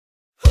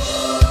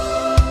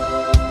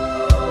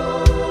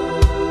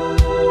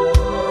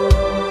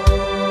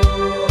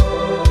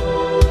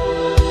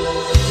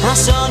I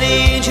saw the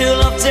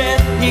angel of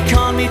death, he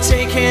caught me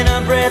taking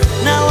a breath.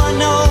 Now I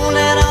know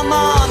that I'm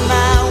on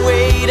my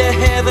way to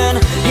heaven.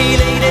 He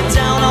laid it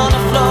down on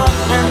the floor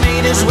and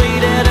made his way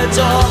to the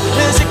door.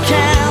 There's a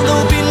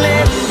candle be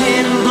lit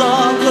in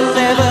block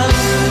 11.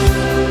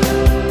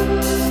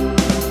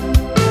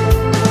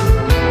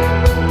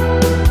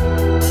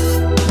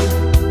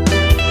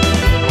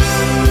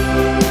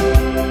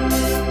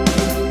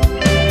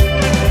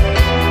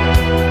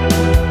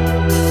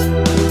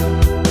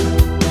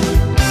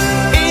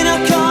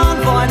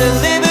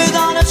 Delivered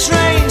on a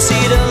train,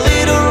 see the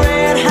little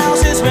red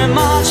houses we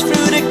march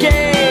through the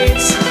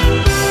gates.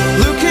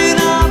 Looking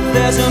up,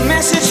 there's a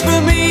message for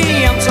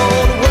me. I'm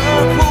told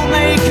work will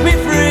make me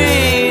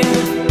free.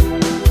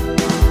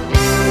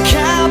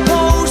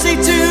 Cowboys, they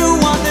do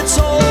what they're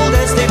told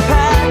as they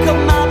pack up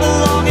my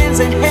belongings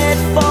and head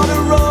for the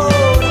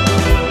road.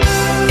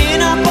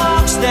 In a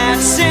box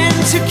that's sent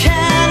to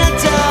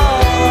Canada.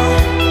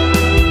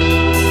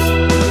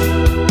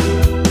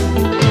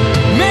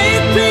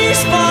 Make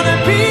peace for the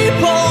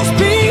people's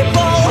people.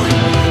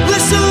 The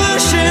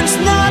solution's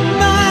not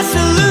my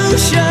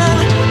solution.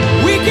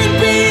 We can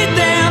beat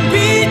them,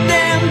 beat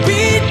them,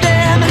 beat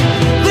them.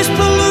 This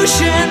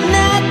pollution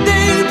that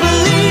they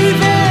believe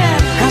in.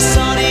 I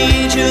saw the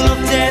angel of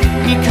death,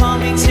 he caught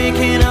me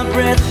taking a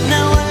breath.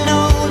 Now I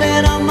know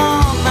that I'm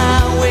on my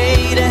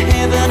way to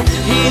heaven.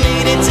 He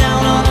laid it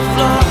down on the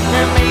floor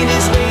and made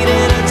his way to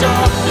the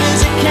door.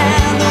 There's a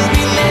candle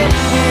be lit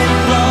in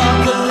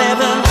block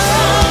 11.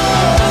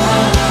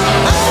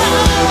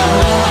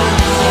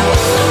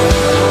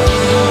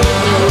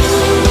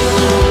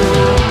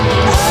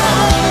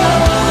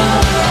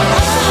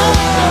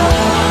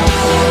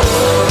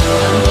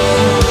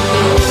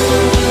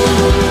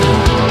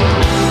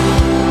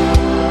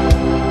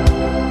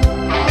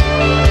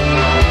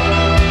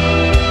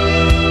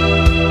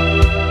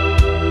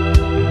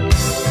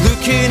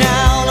 Looking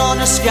out on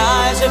the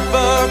skies of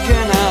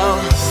Birkenau,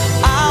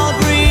 I'll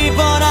breathe,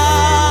 but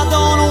I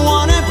don't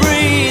wanna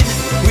breathe.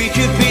 We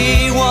could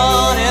be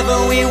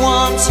whatever we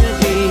want to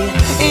be.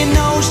 In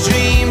those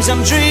dreams,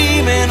 I'm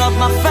dreaming of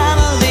my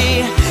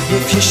family.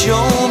 If you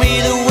show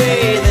me the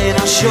way, then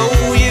I'll show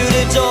you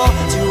the door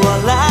to a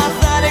life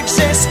that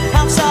exists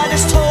outside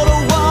this total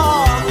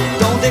war.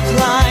 Don't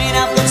decline,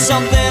 I've got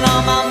something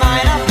on my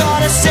mind I've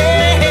gotta say.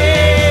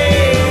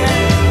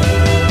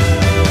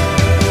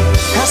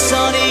 I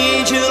saw the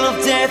angel of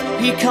death,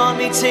 he caught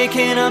me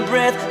taking a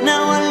breath.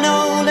 Now I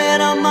know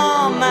that I'm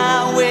on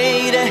my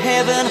way to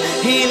heaven.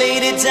 He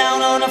laid it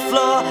down on the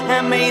floor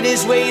and made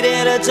his way to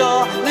the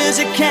door. There's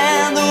a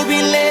candle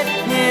be lit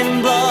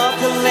in block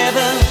 11.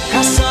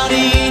 I saw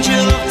the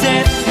angel of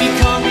death,